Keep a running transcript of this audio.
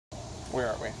Where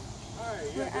are we?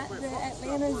 We're at the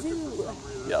Atlanta Zoo.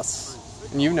 Yes.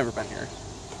 And you've never been here.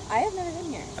 I have never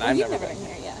been here. And You've I've never been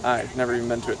here, yeah. I've never even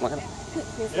been to Atlanta.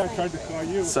 Yeah, I tried to call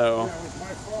you. So,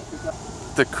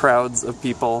 the crowds of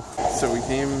people. So we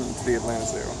came to the Atlanta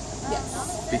Zoo.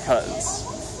 Yes.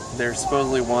 Because there's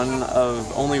supposedly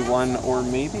only one or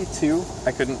maybe two,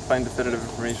 I couldn't find definitive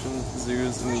information,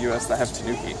 zoos in the US that have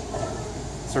tanuki.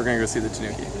 So we're gonna go see the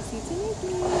tanuki. See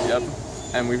tanuki. Yep.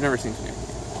 And we've never seen tanuki.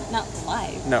 Not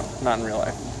live. No, not in real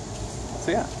life.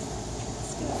 So yeah.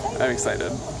 I'm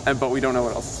excited. But we don't know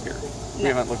what else is here. We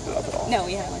haven't looked it up at all. No,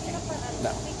 we haven't looked it up.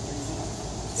 No.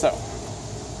 So,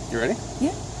 you ready?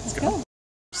 Yeah. Let's go.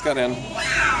 Just got in.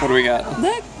 What do we got?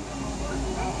 Look.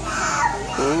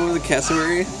 Oh, the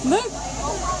cassowary. Look.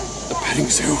 The petting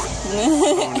zoo.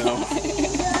 Oh no.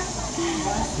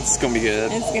 It's gonna be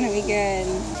good. It's gonna be good.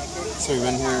 So we've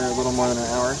been here a little more than an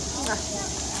hour.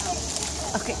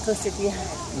 Okay, closer to you.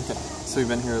 Okay. So we've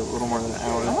been here a little more than an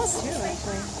hour. Almost two,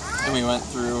 actually. And we went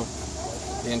through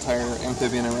the entire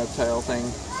amphibian and reptile thing.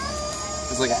 It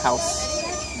was like a house.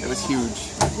 It was huge.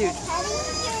 Huge.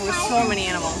 There were so many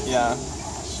animals. Yeah.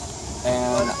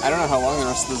 And I don't know how long the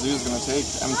rest of the zoo is going to take.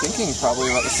 I'm thinking probably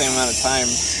about the same amount of time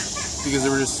because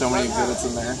there were just so many exhibits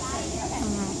in there.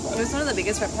 It was one of the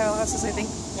biggest reptile houses I think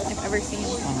I've ever seen.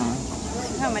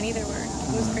 How many there were.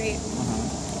 It was great.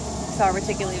 Saw a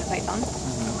reticulated python.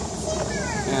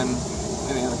 And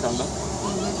the anaconda.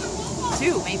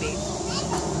 Two, maybe.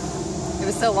 It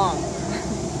was so long.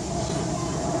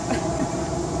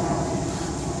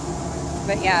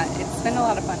 But yeah, it's been a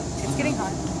lot of fun. It's getting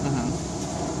hot.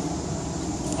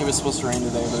 It was supposed to rain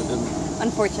today, but it didn't.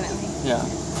 Unfortunately. Yeah.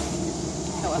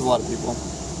 There's a lot of people.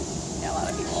 Yeah, a lot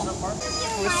of people.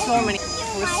 There were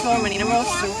so many animals.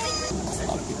 A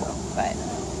lot of people. But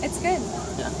it's good.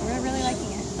 Yeah. We're really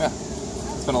liking it. Yeah.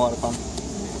 It's been a lot of fun.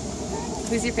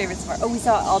 Who's your favorite so far? Oh, we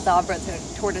saw Aldabra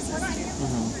tortoises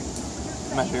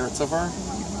too. My favorite so far?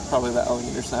 Probably the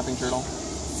alligator snapping turtle.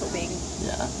 So big.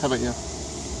 Yeah. How about you?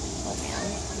 Oh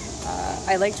man.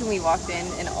 I liked when we walked in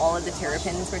and all of the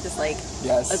terrapins were just like,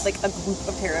 yes. Like a group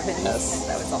of terrapins. Yes.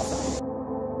 That was awesome.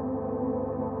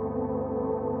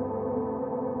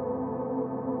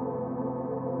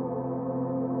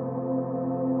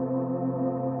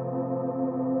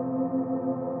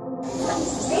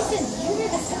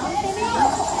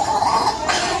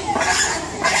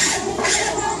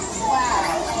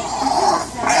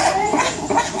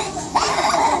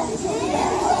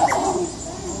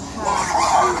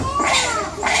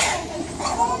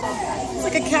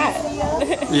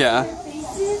 Yeah.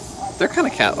 They're kind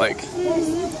of cat-like.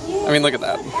 I mean, look at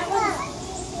that.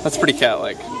 That's pretty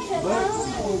cat-like.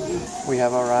 We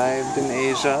have arrived in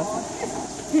Asia.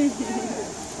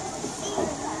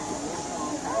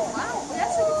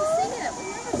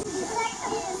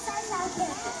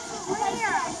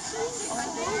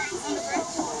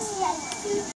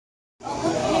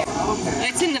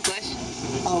 It's in the bush.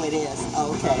 Oh, it is.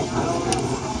 Oh,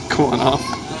 okay. Cool enough.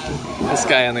 This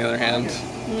guy, on the other hand,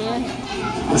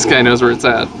 this guy knows where it's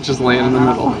at, just laying in the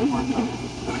middle.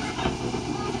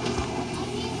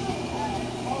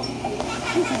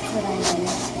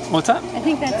 What's that? I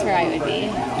think that's where I would be.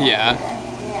 Yeah.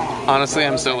 Honestly,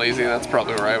 I'm so lazy, that's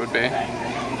probably where I would be.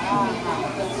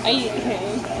 Are you,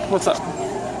 What's up?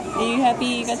 are you happy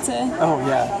you got to Oh,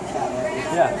 yeah.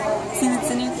 Yeah. see the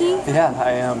tanuki? Yeah,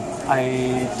 I am.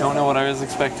 I don't know what I was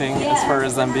expecting as far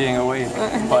as them being awake,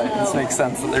 but this makes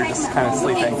sense that they're just kind of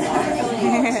sleeping.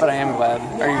 But I am glad.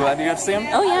 Are you glad you got to see them?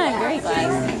 Oh yeah, I'm very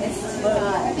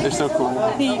glad. They're so cool.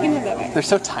 You can move that way. They're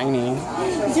so tiny.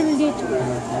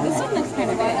 This one looks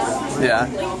kind of big. Yeah.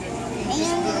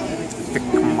 Big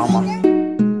mama.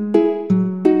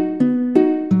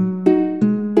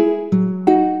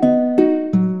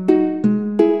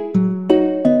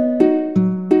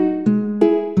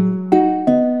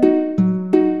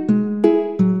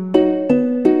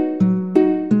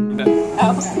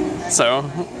 So,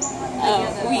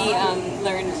 we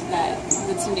learned that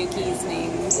the tanuki's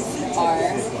names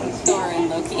are Thor and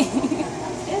Loki.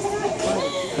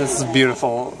 this is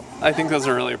beautiful. I think those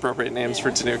are really appropriate names for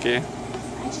tanuki.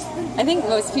 I think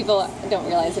most people don't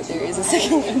realize that there is a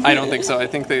second Loki. I don't think so. I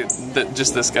think that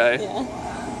just this guy. Yeah.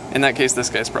 In that case, this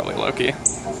guy's probably Loki.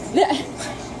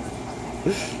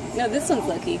 No, this one's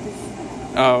Loki.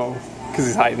 Oh, because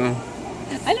he's hiding.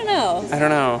 I don't know. I don't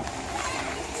know.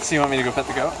 So you want me to go pet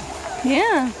the goat?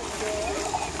 Yeah.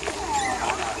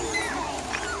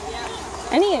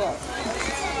 Any of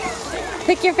it.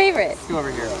 Pick your favorite. Go over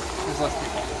here. There's less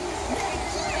people.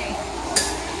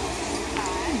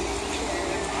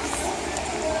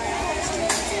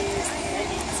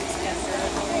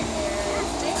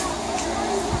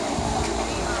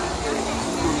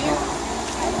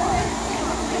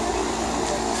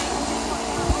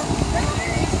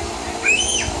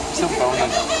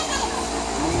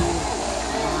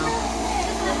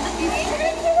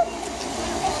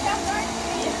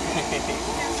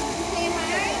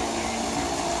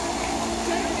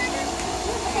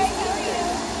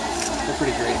 They're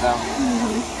pretty great though.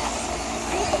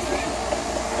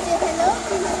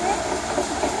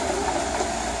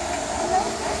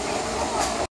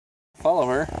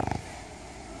 Follower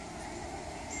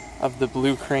of the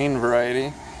blue crane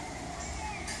variety.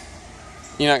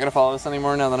 You're not gonna follow us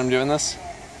anymore now that I'm doing this?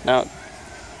 No. No,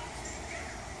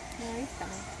 he's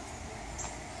coming.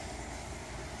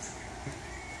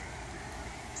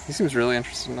 He seems really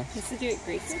interested in us. He has to do it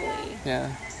gracefully.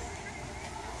 Yeah.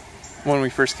 When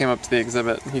we first came up to the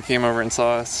exhibit, he came over and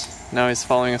saw us. Now he's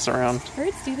following us around.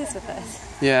 Birds do this with us.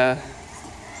 Yeah.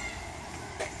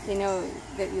 They know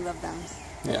that you love them.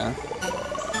 Yeah.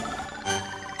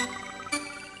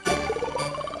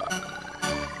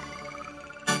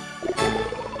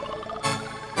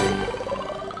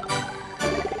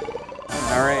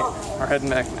 All right, we're heading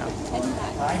back now. Heading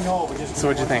back. I know, but just So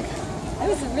what'd you think? That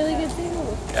was a really good zoo.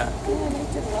 Yeah. Yeah, I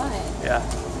liked it a lot. Yeah.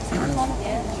 A lot of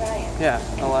fun. Yeah,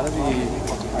 a lot of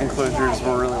the enclosures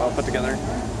were really well put together. A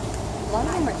lot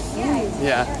of them are huge.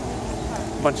 Yeah.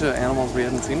 A bunch of animals we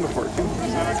hadn't seen before too.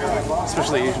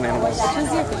 Especially Asian animals. Which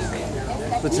was your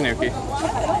favorite? The tanuki.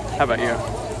 How about you? Oh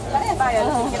man.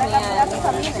 I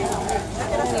don't even know.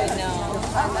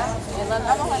 I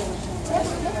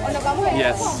love that.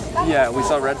 Yes. Yeah, we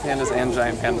saw red pandas and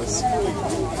giant pandas.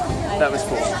 That was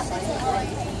cool.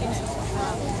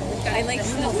 I liked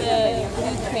that the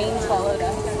blue crane followed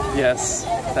us. Yes,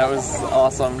 that was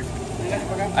awesome.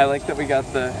 I like that we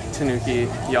got the tanuki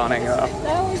yawning up.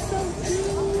 That was so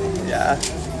cute. Yeah.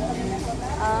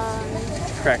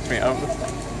 Cracked me up.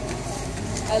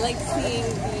 I liked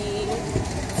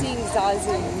seeing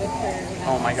Zazu with her.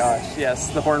 Oh my gosh, yes,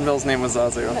 the hornbill's name was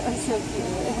Zazu. That was so cute.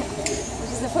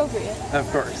 Which is appropriate. Of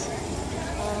course.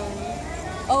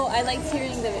 Oh, I liked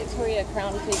hearing the Victoria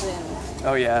Crown Pigeon.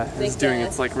 Oh yeah, it was doing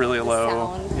its like really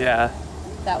low. sound. Yeah,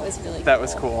 That was really cool. that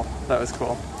was cool. That was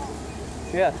cool.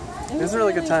 Yeah, it was a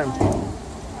really good time. fun.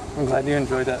 I'm glad you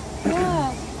enjoyed it.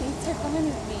 Yeah, thanks for coming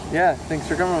with me. Yeah, thanks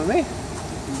for coming with me.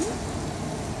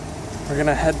 We're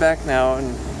gonna head back now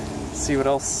and see what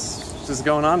else is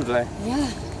going on today. Yeah.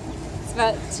 It's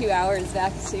about 2 hours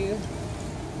back to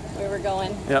where we're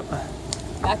going. Yep.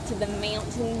 Back to the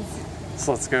mountains.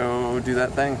 So let's go do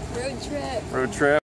that thing. Road trip. Road trip.